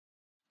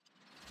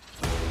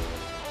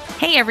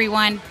Hey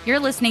everyone, you're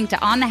listening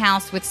to On the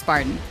House with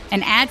Spartan,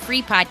 an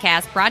ad-free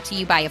podcast brought to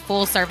you by a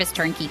full-service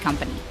turnkey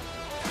company.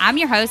 I'm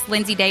your host,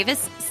 Lindsay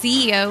Davis,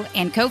 CEO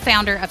and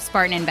co-founder of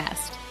Spartan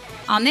Invest.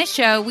 On this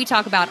show, we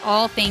talk about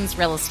all things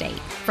real estate,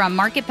 from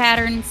market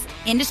patterns,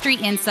 industry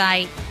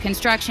insight,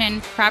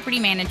 construction,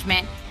 property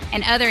management,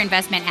 and other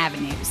investment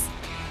avenues.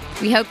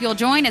 We hope you'll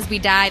join as we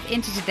dive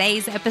into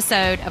today's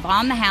episode of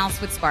On the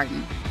House with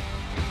Spartan.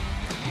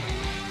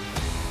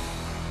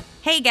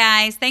 Hey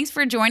guys, thanks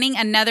for joining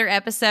another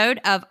episode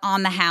of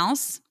On the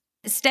House.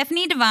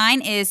 Stephanie Devine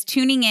is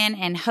tuning in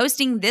and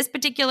hosting this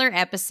particular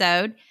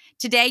episode.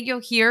 Today you'll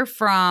hear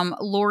from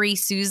Lori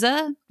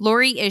Souza.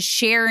 Lori is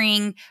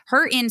sharing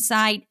her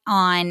insight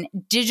on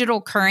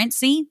digital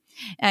currency.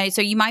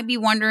 So you might be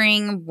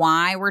wondering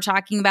why we're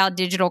talking about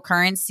digital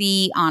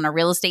currency on a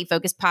real estate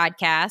focused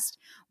podcast.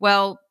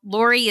 Well,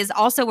 Lori is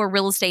also a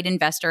real estate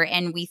investor,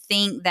 and we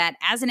think that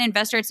as an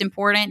investor, it's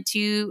important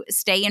to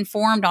stay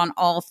informed on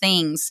all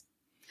things.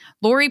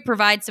 Lori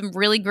provides some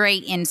really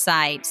great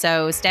insight.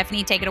 So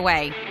Stephanie, take it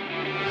away.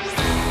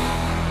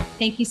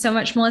 Thank you so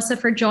much, Melissa,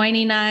 for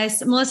joining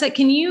us. Melissa,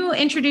 can you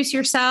introduce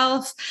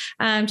yourself?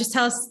 Just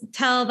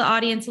tell the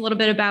audience a little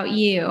bit about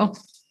you.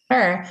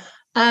 Sure.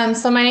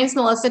 So my name is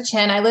Melissa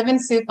Chinn. I live in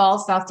Sioux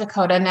Falls, South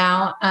Dakota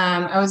now.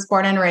 I was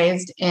born and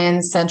raised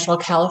in Central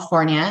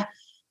California.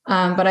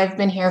 But I've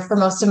been here for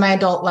most of my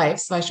adult life,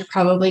 so I should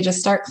probably just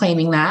start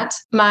claiming that.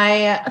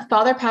 My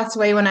father passed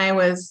away when I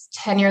was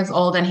 10 years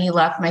old, and he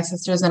left my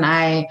sisters and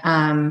I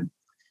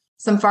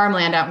some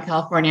farmland out in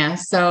California.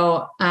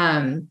 So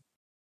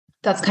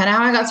that's kind of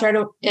how I got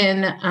started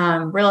in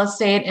real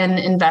estate and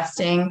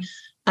investing.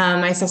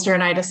 My sister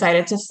and I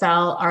decided to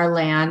sell our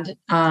land,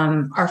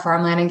 our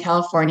farmland in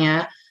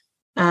California.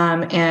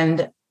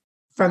 And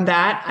from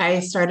that, I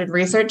started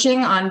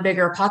researching on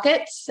bigger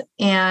pockets,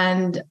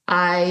 and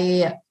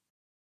I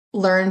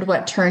learned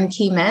what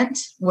turnkey meant,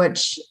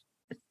 which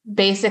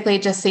basically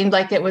just seemed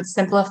like it would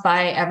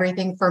simplify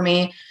everything for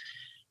me.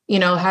 You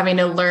know, having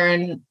to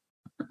learn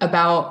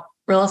about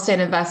real estate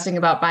investing,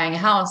 about buying a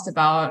house,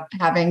 about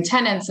having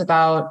tenants,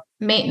 about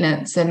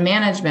maintenance and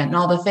management and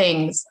all the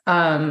things.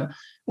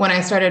 When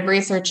I started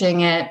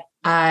researching it,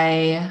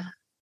 I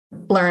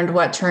learned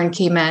what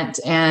turnkey meant.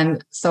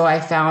 And so I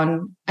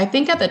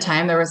think at the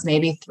time there was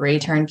maybe 3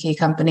 turnkey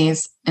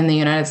companies in the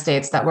United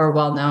States that were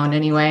well known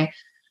anyway.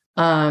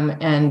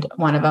 And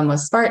one of them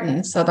was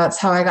Spartan. So that's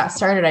how I got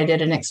started. I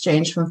did an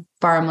exchange from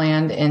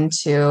farmland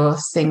into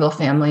single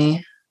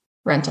family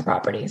rental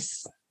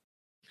properties.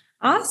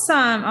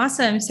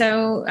 Awesome.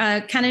 So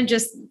kind of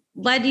just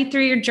led you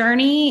through your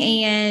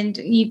journey, and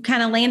you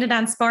kind of landed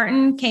on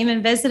Spartan, came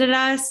and visited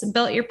us,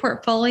 built your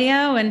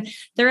portfolio, and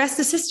the rest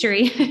is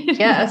history.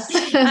 Yes.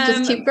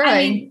 Just keep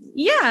growing.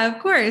 Yeah, of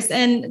course.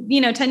 And,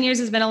 10 years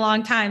has been a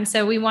long time.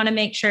 So we want to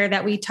make sure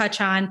that we touch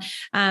on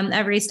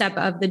every step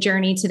of the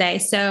journey today.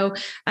 So,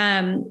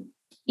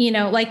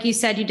 like you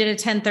said, you did a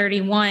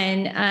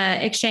 1031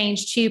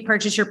 exchange to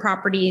purchase your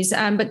properties,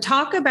 but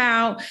talk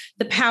about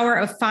the power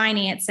of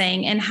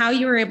financing and how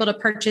you were able to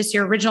purchase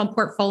your original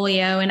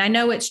portfolio. And I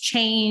know it's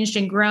changed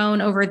and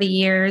grown over the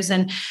years.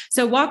 And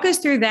so walk us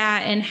through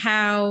that and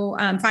how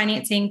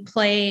financing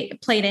played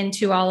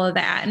into all of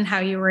that and how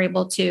you were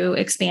able to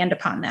expand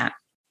upon that.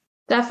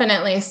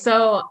 Definitely.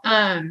 So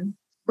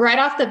right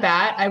off the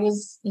bat, I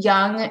was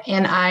young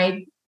and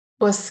I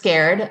was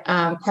scared.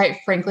 Quite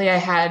frankly, I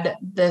had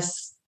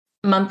this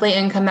monthly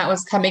income that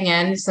was coming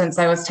in since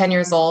I was 10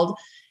 years old,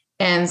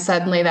 and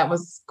suddenly that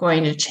was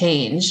going to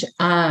change.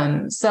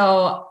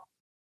 So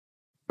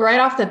right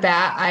off the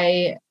bat,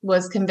 I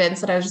was convinced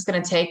that I was just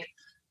going to take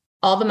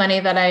all the money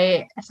that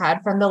I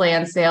had from the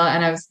land sale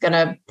and I was going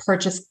to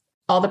purchase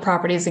all the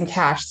properties in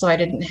cash. So I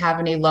didn't have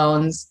any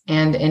loans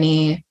and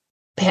any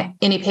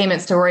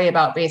payments to worry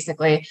about,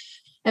 basically.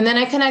 And then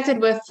I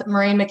connected with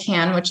Maureen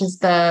McCann, which is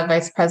the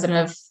vice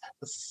president of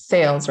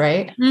sales,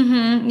 right?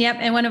 Mm-hmm. Yep.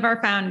 And one of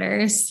our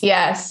founders.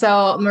 Yeah.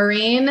 So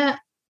Maureen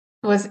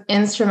was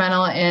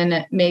instrumental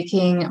in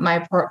making my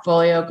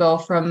portfolio go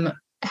from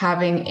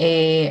having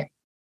a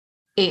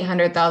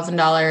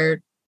 $800,000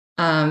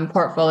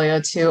 portfolio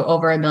to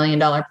over $1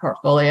 million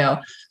portfolio.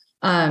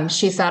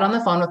 She sat on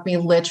the phone with me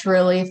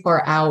literally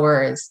for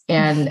hours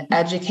and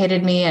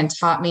educated me and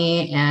taught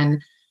me and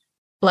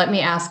let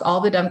me ask all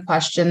the dumb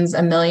questions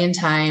a million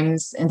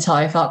times until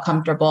I felt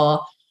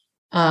comfortable.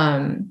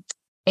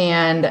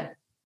 And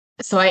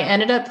so I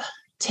ended up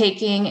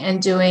taking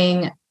and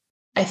doing,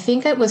 I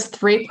think it was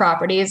 3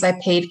 properties I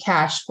paid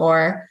cash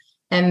for,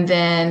 and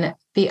then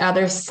the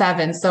other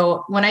 7.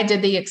 So when I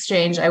did the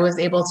exchange, I was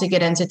able to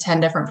get into 10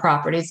 different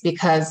properties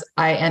because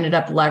I ended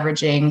up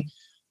leveraging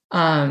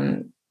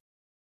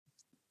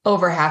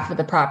over half of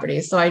the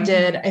properties. So I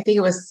think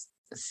it was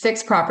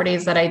 6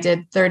 properties that I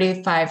did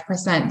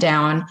 35%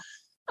 down.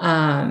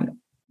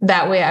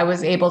 That way I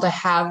was able to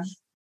have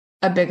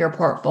a bigger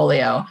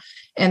portfolio.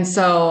 And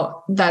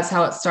so that's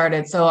how it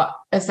started. So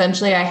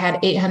essentially I had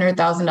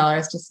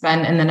 $800,000 to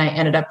spend, and then I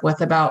ended up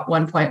with about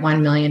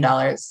 $1.1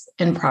 million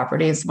in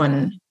properties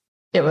when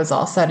it was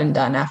all said and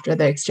done after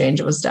the exchange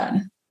was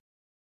done.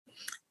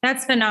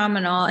 That's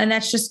phenomenal. And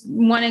that's just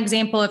one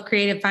example of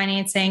creative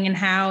financing and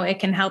how it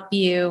can help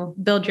you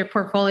build your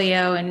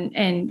portfolio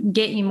and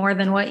get you more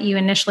than what you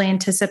initially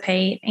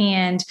anticipate.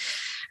 And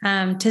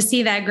to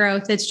see that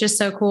growth, it's just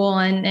so cool.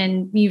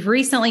 And you've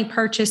recently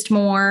purchased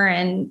more,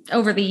 and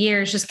over the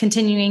years, just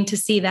continuing to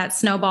see that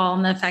snowball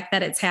and the effect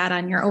that it's had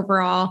on your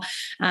overall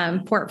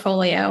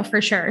portfolio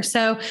for sure.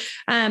 So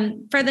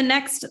for the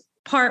next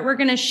part, we're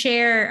going to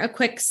share a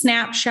quick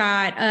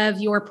snapshot of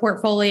your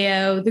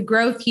portfolio, the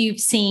growth you've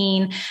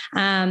seen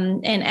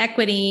in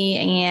equity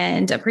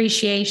and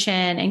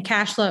appreciation and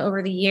cash flow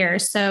over the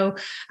years. So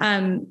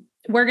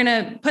we're going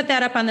to put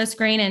that up on the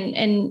screen.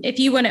 And if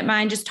you wouldn't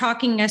mind just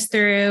talking us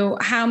through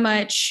how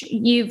much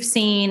you've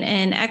seen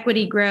in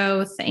equity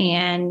growth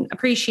and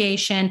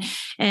appreciation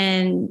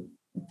and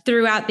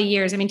throughout the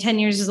years. I mean, 10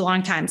 years is a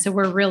long time. So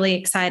we're really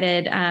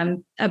excited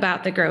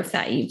about the growth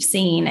that you've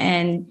seen.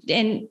 And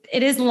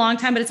it is a long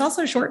time, but it's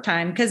also a short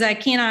time, because I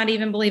cannot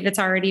even believe it's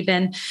already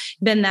been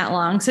that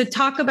long. So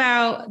talk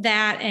about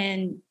that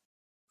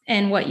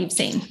and what you've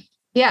seen.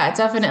 Yeah,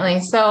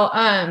 definitely. So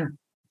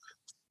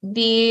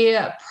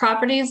the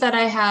properties that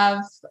I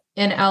have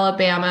in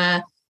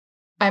Alabama,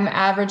 I'm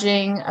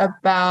averaging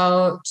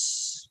about,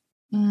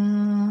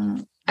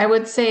 I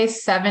would say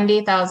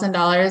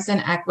 $70,000 in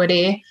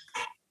equity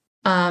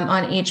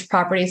on each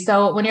property.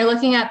 So when you're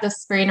looking at the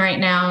screen right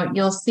now,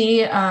 you'll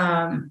see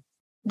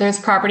there's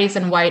properties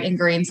in white and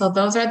green. So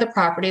those are the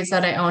properties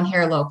that I own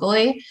here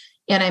locally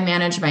and I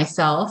manage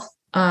myself.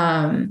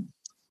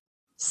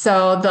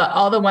 So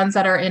all the ones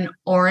that are in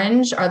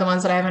orange are the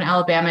ones that I have in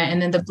Alabama.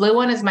 And then the blue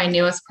one is my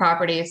newest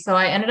property. So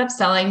I ended up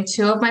selling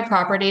 2 of my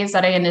properties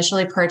that I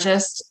initially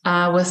purchased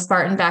with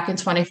Spartan back in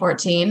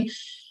 2014.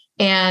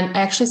 And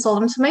I actually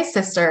sold them to my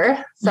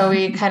sister. So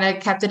we kind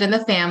of kept it in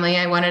the family.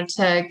 I wanted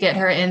to get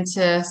her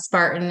into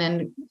Spartan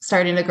and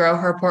starting to grow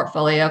her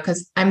portfolio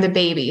because I'm the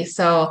baby.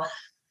 So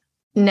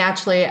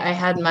naturally, I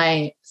had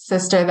my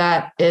sister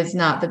that is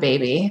not the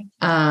baby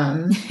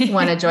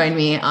want to join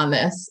me on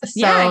this. So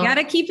yeah, I got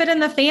to keep it in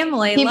the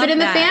family. Keep it in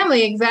the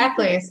family.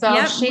 Exactly. So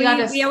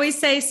yep, we always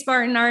say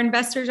Spartan, our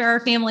investors are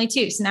our family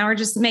too. So now we're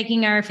just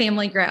making our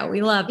family grow.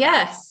 We love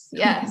that.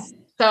 Yes.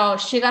 So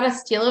she got a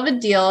steal of a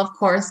deal, of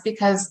course,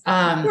 because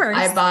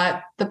I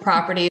bought the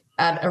property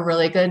at a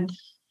really good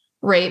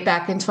rate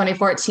back in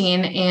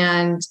 2014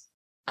 and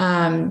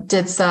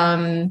did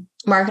some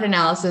market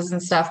analysis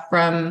and stuff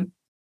from,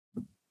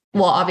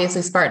 well,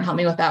 obviously Spartan helped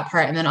me with that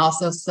part. And then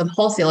also some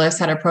wholesalers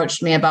had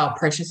approached me about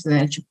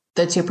purchasing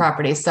the 2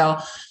 properties. So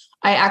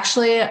I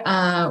actually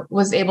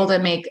was able to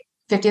make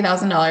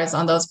 $50,000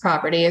 on those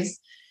properties.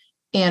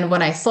 And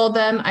when I sold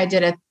them, I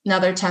did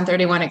another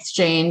 1031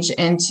 exchange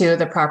into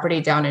the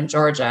property down in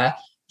Georgia,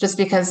 just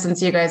because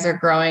since you guys are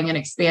growing and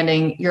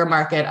expanding your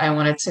market, I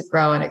wanted to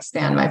grow and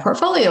expand my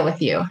portfolio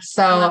with you.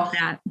 So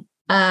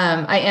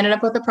I ended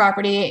up with a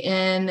property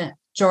in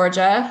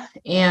Georgia,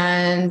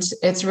 and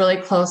it's really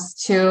close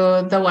to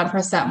the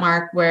 1%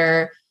 mark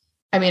where,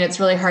 I mean, it's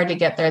really hard to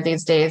get there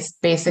these days,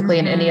 basically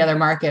in any other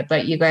market,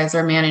 but you guys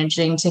are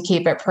managing to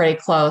keep it pretty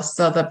close.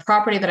 So the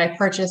property that I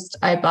purchased,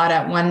 I bought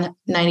at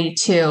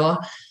 192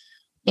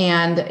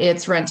 and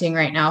it's renting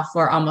right now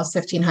for almost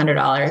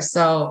 $1,500.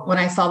 So when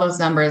I saw those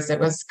numbers, it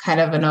was kind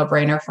of a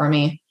no-brainer for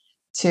me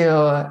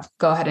to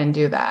go ahead and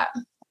do that.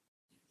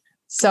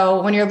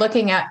 So when you're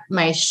looking at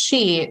my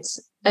sheet,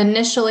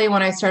 initially,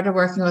 when I started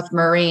working with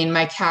Marine,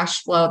 my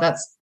cash flow,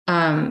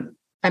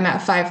 I'm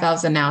at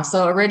 5,000 now.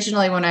 So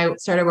originally when I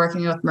started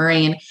working with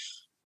Marine,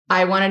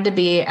 I wanted to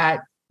be at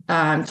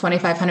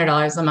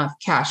 $2,500 a month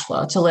cash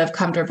flow to live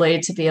comfortably,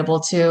 to be able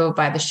to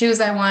buy the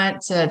shoes I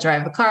want, to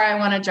drive the car I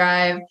want to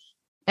drive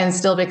and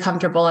still be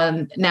comfortable.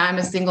 And now I'm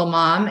a single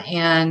mom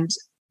and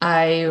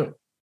I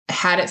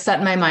had it set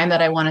in my mind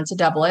that I wanted to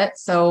double it.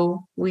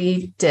 So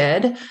we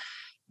did.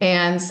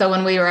 And so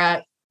when we were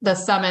at the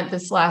summit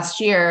this last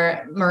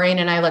year, Maureen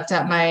and I looked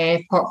at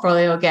my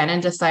portfolio again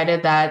and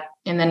decided that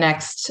in the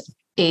next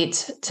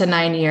 8 to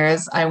 9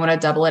 years, I want to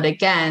double it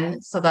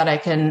again so that I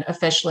can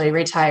officially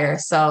retire.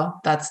 So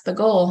that's the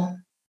goal.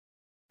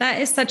 That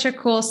is such a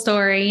cool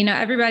story. You know,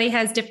 everybody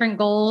has different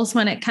goals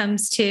when it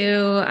comes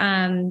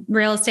to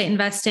real estate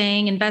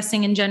investing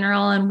in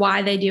general, and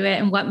why they do it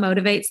and what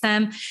motivates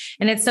them.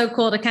 And it's so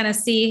cool to kind of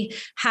see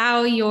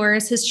how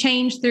yours has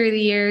changed through the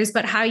years,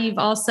 but how you've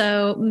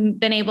also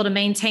been able to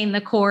maintain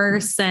the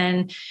course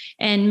and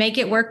make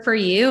it work for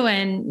you.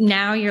 And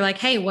now you're like,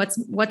 hey, what's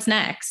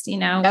next? You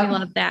know, We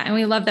love that. And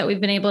we love that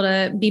we've been able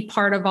to be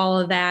part of all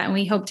of that. And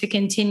we hope to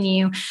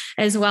continue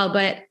as well.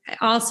 But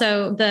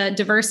also the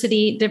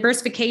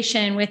diversification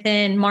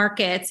within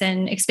markets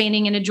and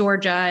expanding into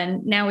Georgia.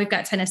 And now we've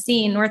got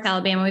Tennessee and North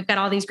Alabama. We've got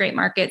all these great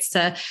markets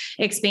to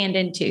expand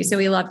into. So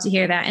we love to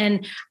hear that.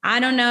 And I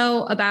don't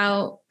know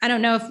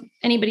if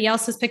anybody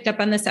else has picked up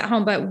on this at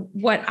home, but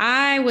what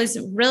I was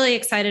really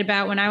excited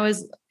about when I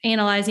was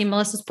analyzing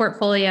Melissa's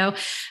portfolio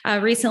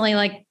recently,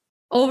 like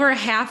over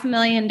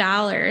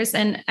 $500,000,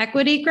 and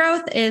equity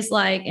growth is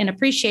like an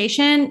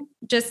appreciation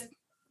just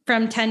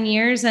from 10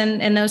 years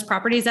and those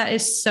properties. That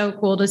is so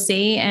cool to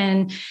see.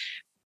 And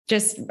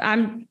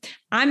I'm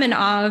in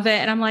awe of it.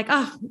 And I'm like,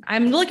 oh,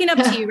 I'm looking up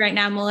to you right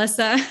now,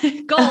 Melissa.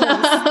 Goals.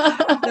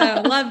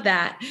 So love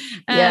that.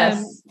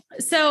 Yes.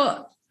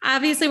 So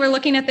obviously we're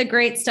looking at the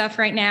great stuff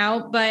right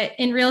now, but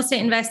in real estate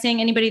investing,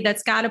 anybody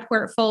that's got a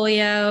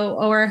portfolio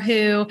or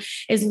who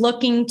is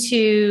looking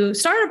to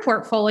start a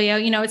portfolio,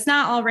 it's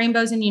not all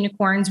rainbows and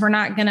unicorns. We're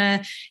not going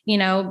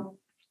to,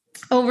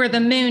 over the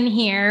moon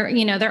here.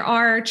 There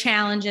are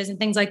challenges and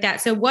things like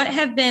that. So what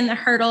have been the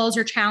hurdles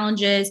or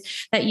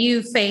challenges that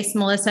you've faced,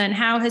 Melissa, and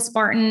how has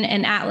Spartan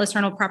and Atlas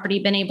Rental Property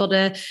been able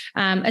to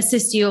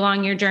assist you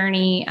along your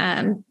journey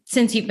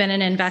since you've been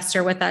an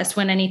investor with us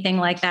when anything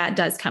like that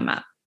does come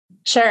up?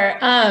 Sure.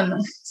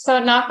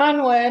 So knock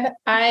on wood,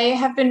 I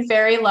have been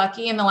very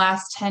lucky in the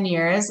last 10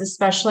 years,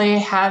 especially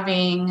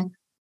having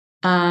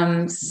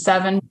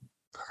 7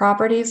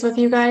 properties with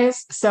you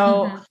guys.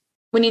 So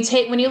when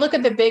you look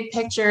at the big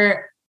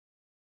picture,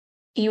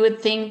 you would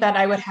think that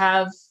I would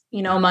have,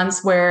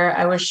 months where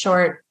I was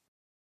short,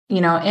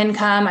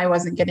 income. I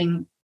wasn't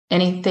getting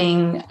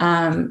anything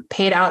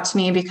paid out to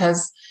me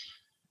because,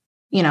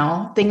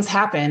 things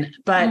happen.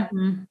 But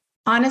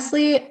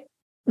honestly,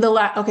 the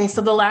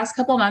last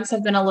couple of months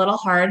have been a little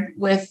hard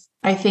with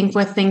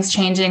things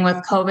changing with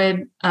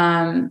COVID,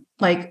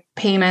 like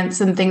payments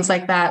and things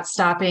like that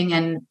stopping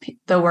and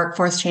the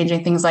workforce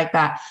changing, things like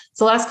that.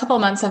 So the last couple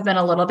of months have been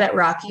a little bit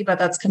rocky, but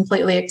that's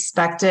completely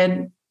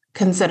expected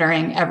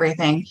considering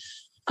everything.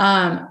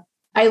 I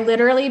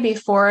literally,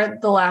 before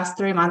the last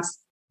 3 months,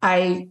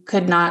 I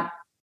could not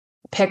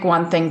pick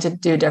one thing to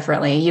do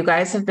differently. You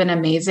guys have been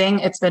amazing.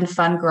 It's been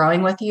fun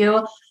growing with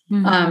you,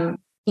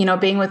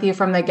 being with you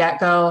from the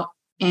get-go.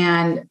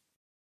 And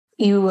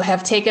you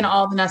have taken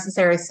all the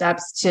necessary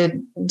steps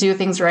to do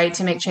things right,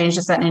 to make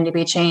changes that need to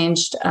be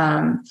changed.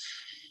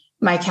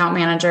 My account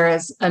manager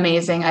is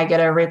amazing. I get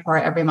a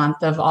report every month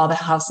of all the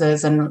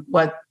houses and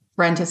what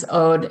rent is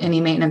owed, any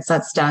maintenance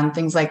that's done,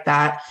 things like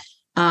that.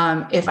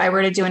 If I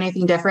were to do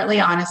anything differently,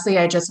 honestly,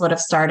 I just would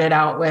have started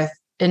out with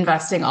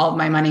investing all of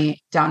my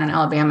money down in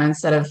Alabama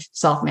instead of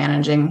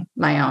self-managing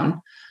my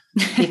own,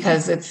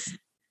 because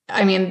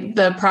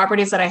the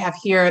properties that I have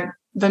here,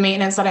 the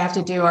maintenance that I have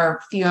to do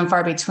are few and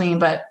far between,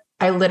 but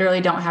I literally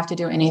don't have to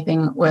do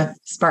anything with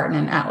Spartan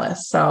and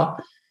Atlas. So,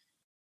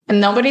 and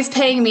nobody's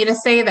paying me to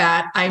say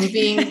that. I'm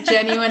being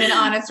genuine and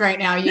honest right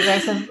now. You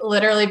guys have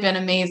literally been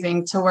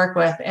amazing to work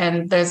with,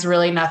 and there's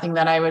really nothing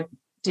that I would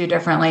do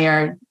differently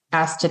or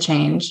ask to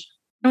change.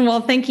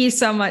 Well, thank you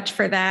so much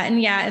for that. And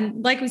yeah,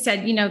 and like we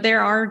said, there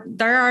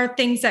are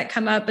things that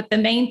come up, but the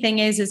main thing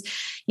is,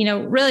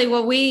 really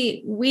what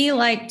we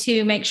like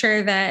to make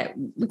sure that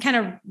we kind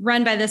of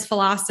run by this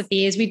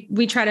philosophy is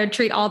we try to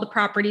treat all the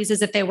properties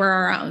as if they were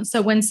our own.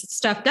 So when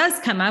stuff does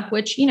come up,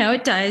 which,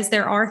 it does,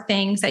 there are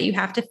things that you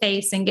have to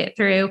face and get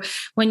through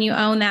when you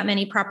own that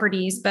many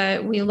properties,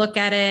 but we look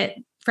at it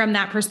from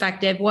that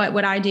perspective. What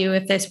would I do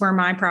if this were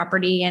my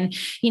property? And,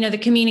 the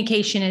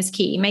communication is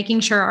key, making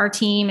sure our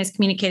team is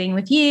communicating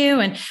with you.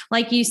 And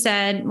like you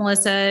said,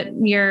 Melissa,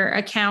 your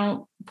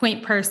account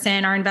point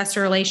person, our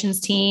investor relations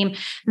team,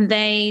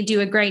 they do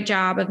a great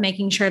job of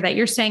making sure that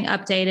you're staying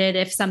updated.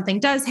 If something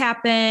does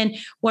happen,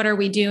 what are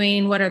we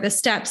doing? What are the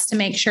steps to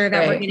make sure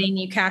that we're getting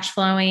you cash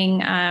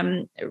flowing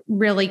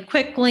really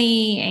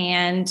quickly?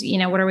 And,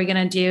 what are we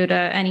going to do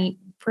to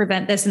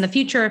prevent this in the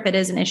future if it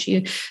is an issue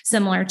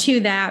similar to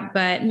that,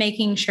 but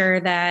making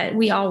sure that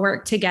we all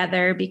work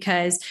together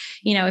because,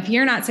 if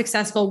you're not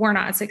successful, we're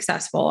not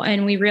successful.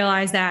 And we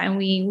realize that. And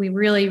we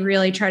really,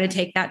 really try to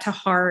take that to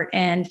heart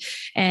and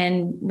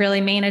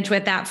really manage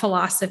with that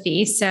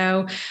philosophy.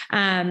 So,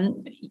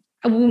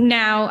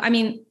 now,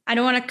 I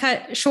don't want to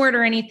cut short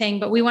or anything,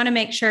 but we want to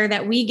make sure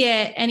that we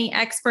get any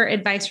expert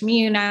advice from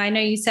you. Now, I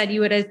know you said you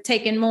would have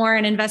taken more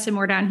and invested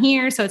more down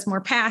here, so it's more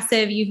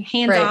passive. You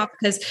hands off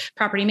because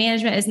property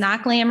management is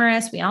not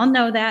glamorous. We all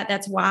know that.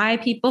 That's why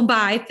people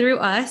buy through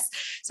us.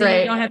 So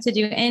you don't have to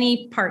do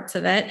any parts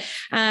of it.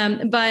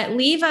 But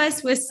leave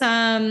us with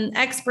some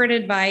expert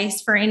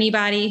advice for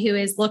anybody who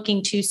is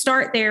looking to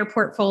start their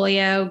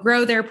portfolio,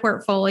 grow their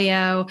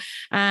portfolio.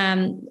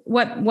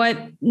 What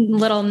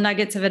little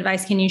nuggets of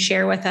advice can you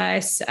share with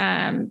us?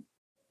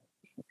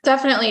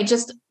 Definitely.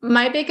 Just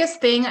my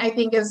biggest thing, I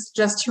think, is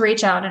just to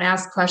reach out and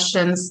ask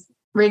questions,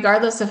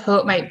 regardless of who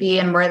it might be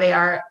and where they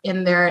are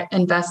in their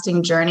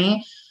investing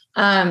journey.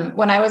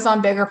 When I was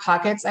on Bigger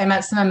Pockets, I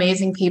met some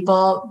amazing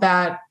people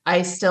that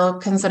I still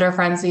consider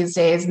friends these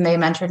days, and they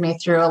mentored me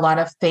through a lot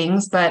of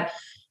things. But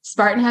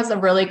Spartan has a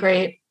really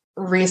great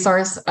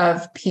resource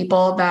of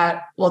people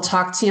that will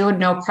talk to you,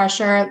 no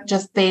pressure.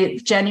 They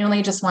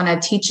genuinely just want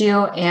to teach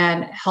you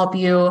and help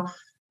you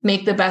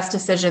make the best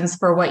decisions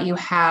for what you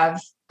have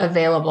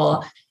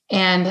available.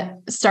 And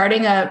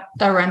starting a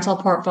rental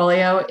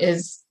portfolio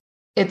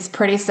it's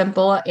pretty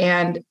simple.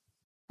 And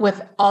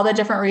with all the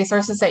different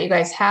resources that you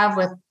guys have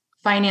with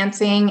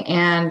financing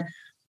and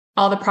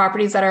all the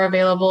properties that are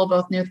available,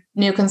 both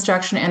new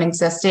construction and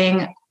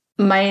existing,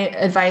 my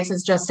advice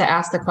is just to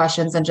ask the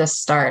questions and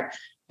just start.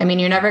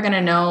 You're never going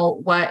to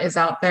know what is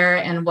out there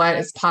and what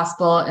is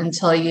possible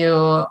until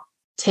you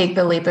take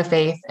the leap of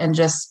faith and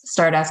just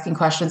start asking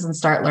questions and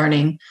start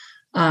learning.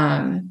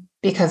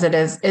 Because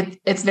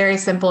it's very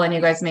simple and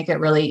you guys make it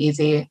really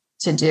easy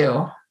to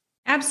do.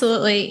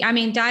 Absolutely. I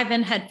mean, dive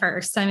in head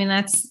first. I mean,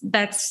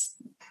 that's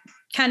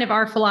kind of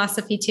our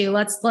philosophy too.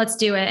 Let's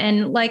do it.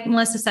 And like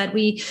Melissa said,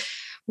 we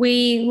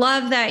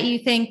love that you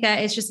think that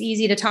it's just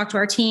easy to talk to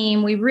our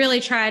team. We really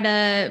try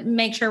to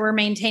make sure we're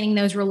maintaining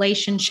those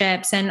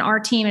relationships, and our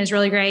team is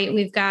really great.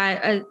 We've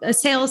got a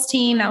sales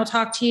team that will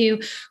talk to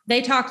you.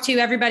 They talk to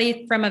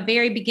everybody from a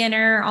very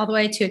beginner all the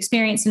way to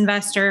experienced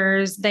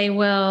investors. They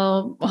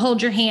will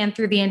hold your hand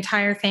through the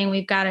entire thing.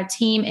 We've got a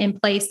team in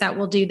place that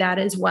will do that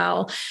as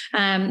well.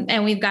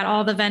 And we've got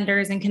all the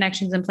vendors and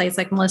connections in place.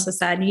 Like Melissa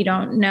said, you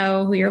don't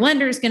know who your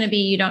lender is going to be.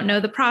 You don't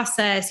know the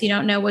process. You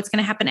don't know what's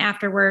going to happen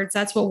afterwards.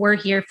 That's what we're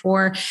here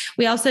for.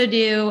 We also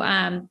do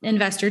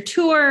investor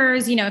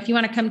tours. If you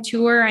want to come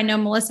tour, I know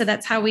Melissa,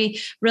 that's how we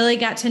really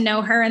got to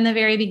know her in the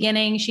very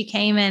beginning. She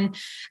came and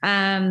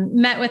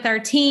met with our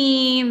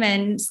team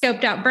and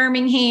scoped out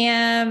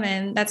Birmingham.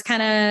 And that's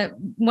kind of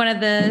one of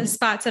the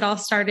spots it all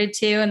started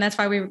too. And that's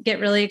why we get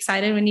really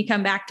excited when you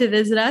come back to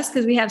visit us,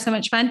 because we have so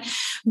much fun.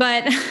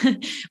 But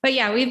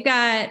yeah, we've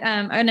got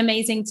an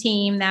amazing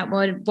team that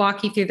would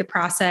walk you through the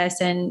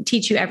process and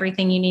teach you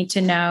everything you need to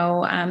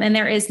know. And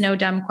there is no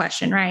dumb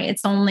question, right?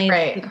 It's only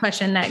the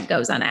question that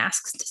goes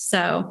unasked.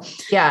 So,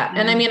 yeah.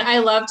 And I mean, I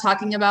love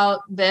talking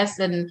about this,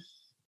 and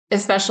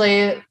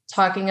especially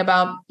talking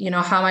about,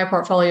 how my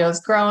portfolio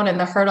has grown and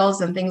the hurdles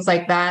and things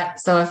like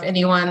that. So if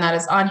anyone that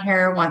is on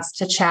here wants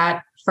to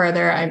chat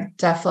further, I'm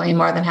definitely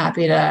more than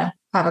happy to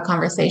have a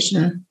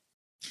conversation.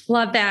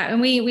 Love that.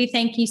 And we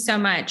thank you so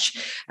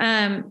much.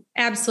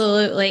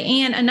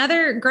 Absolutely. And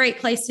another great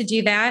place to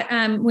do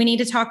that, we need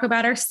to talk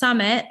about our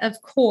summit, of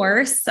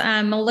course.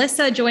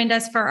 Melissa joined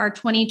us for our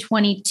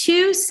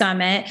 2022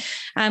 summit.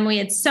 We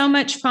had so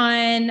much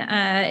fun.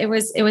 It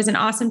was an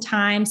awesome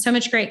time, so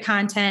much great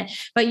content,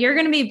 but you're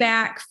going to be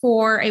back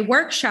for a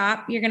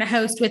workshop you're going to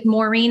host with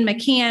Maureen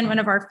McCann, one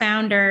of our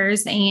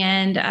founders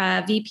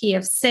and VP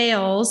of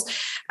sales,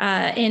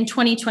 in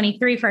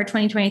 2023 for our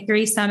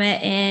 2023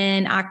 summit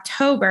in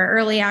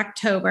early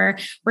October.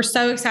 We're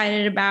so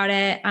excited about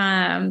it.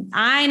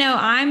 I know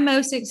I'm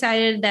most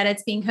excited that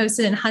it's being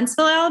hosted in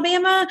Huntsville,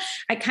 Alabama.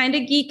 I kind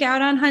of geek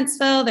out on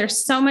Huntsville.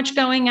 There's so much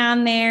going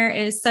on there.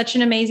 It is such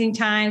an amazing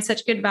time,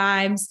 such good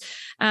vibes.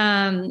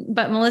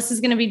 But Melissa's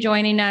going to be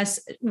joining us.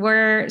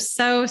 We're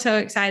so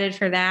excited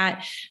for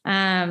that.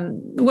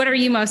 What are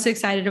you most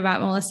excited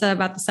about, Melissa,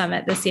 about the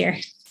summit this year?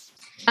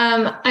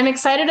 I'm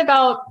excited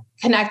about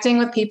connecting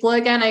with people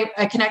again.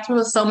 I connected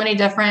with so many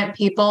different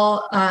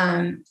people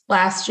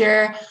last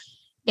year,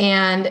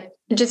 and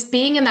just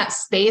being in that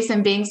space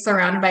and being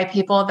surrounded by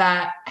people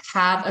that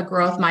have a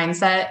growth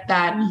mindset,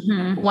 that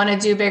want to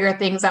do bigger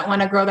things, that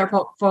want to grow their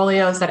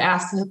portfolios, that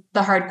ask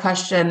the hard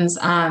questions,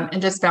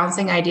 and just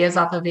bouncing ideas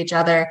off of each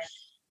other.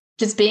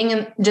 Just being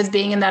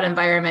in that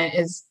environment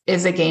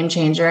is a game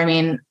changer. I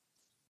mean,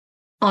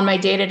 on my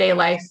day-to-day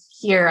life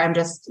here, I'm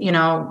just,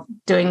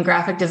 doing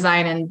graphic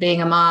design and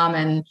being a mom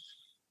and,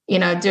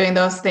 doing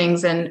those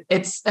things. And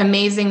it's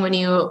amazing when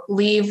you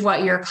leave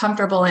what you're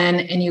comfortable in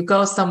and you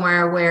go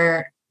somewhere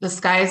where the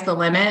sky's the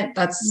limit.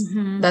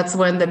 That's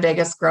when the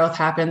biggest growth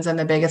happens and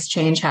the biggest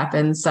change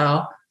happens.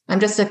 So I'm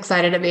just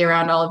excited to be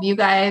around all of you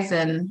guys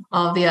and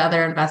all of the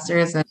other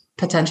investors and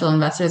potential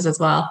investors as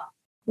well.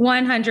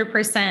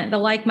 100%. The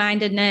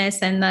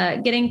like-mindedness and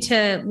the getting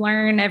to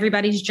learn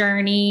everybody's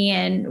journey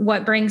and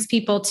what brings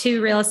people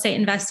to real estate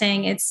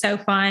investing. It's so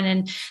fun.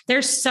 And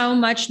there's so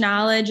much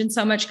knowledge and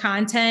so much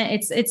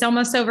content. It's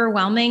almost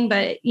overwhelming,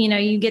 but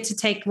you get to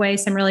take away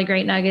some really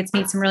great nuggets,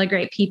 meet some really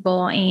great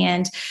people,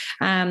 and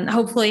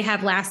hopefully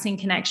have lasting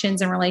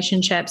connections and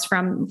relationships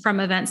from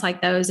events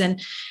like those.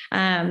 And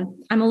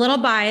I'm a little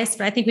biased,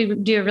 but I think we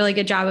do a really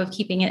good job of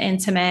keeping it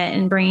intimate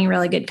and bringing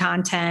really good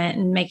content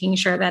and making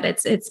sure that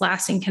it's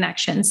lasting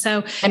connection.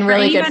 So, and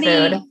really good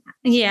food.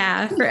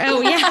 Yeah.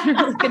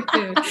 Really good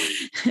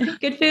food.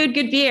 Good food,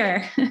 good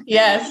beer.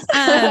 Yes.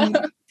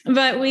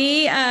 But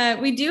we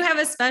do have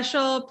a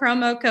special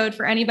promo code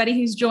for anybody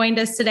who's joined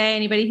us today,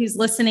 anybody who's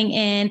listening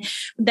in,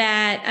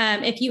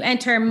 that if you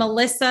enter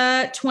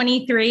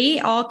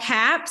Melissa23, all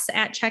caps,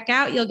 at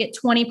checkout, you'll get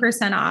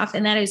 20% off.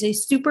 And that is a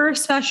super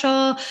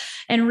special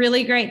and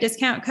really great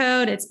discount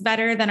code. It's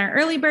better than our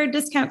early bird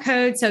discount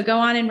code. So go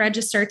on and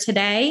register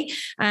today.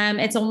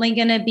 It's only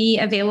going to be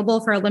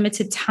available for a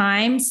limited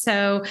time.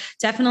 So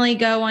definitely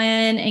go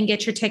in and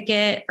get your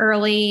ticket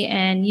early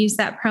and use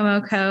that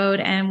promo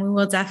code. And we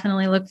will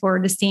definitely look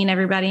forward to seeing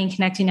everybody and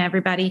connecting to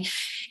everybody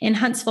in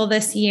Huntsville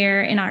this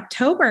year in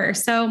October.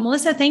 So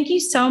Melissa, thank you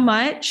so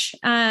much.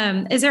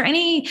 Is there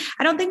I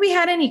don't think we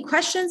had any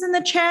questions in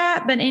the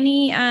chat, but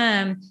any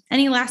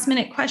last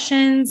minute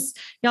questions,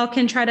 y'all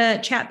can try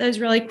to chat those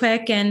really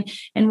quick and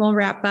we'll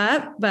wrap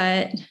up.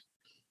 But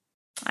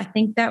I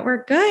think that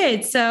we're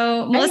good.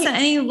 So Melissa, Thanks.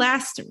 Any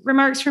last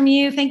remarks from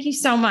you? Thank you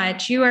so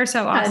much. You are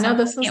so awesome. No,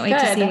 this was good.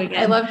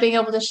 I love being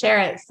able to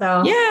share it.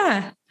 So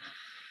yeah.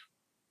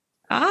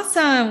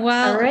 Awesome.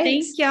 Well,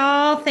 thank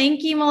y'all.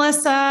 Thank you,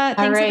 Melissa.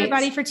 Thanks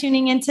everybody for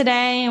tuning in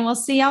today, and we'll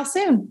see y'all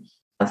soon.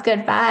 That's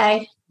good.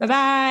 Bye.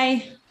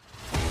 Bye-bye.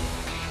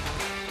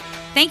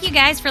 Thank you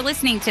guys for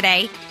listening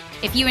today.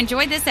 If you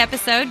enjoyed this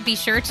episode, be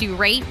sure to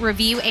rate,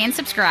 review, and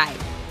subscribe.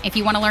 If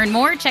you want to learn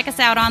more, check us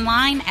out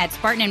online at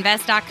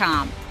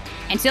SpartanInvest.com.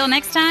 Until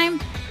next time,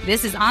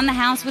 this is On the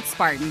House with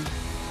Spartan.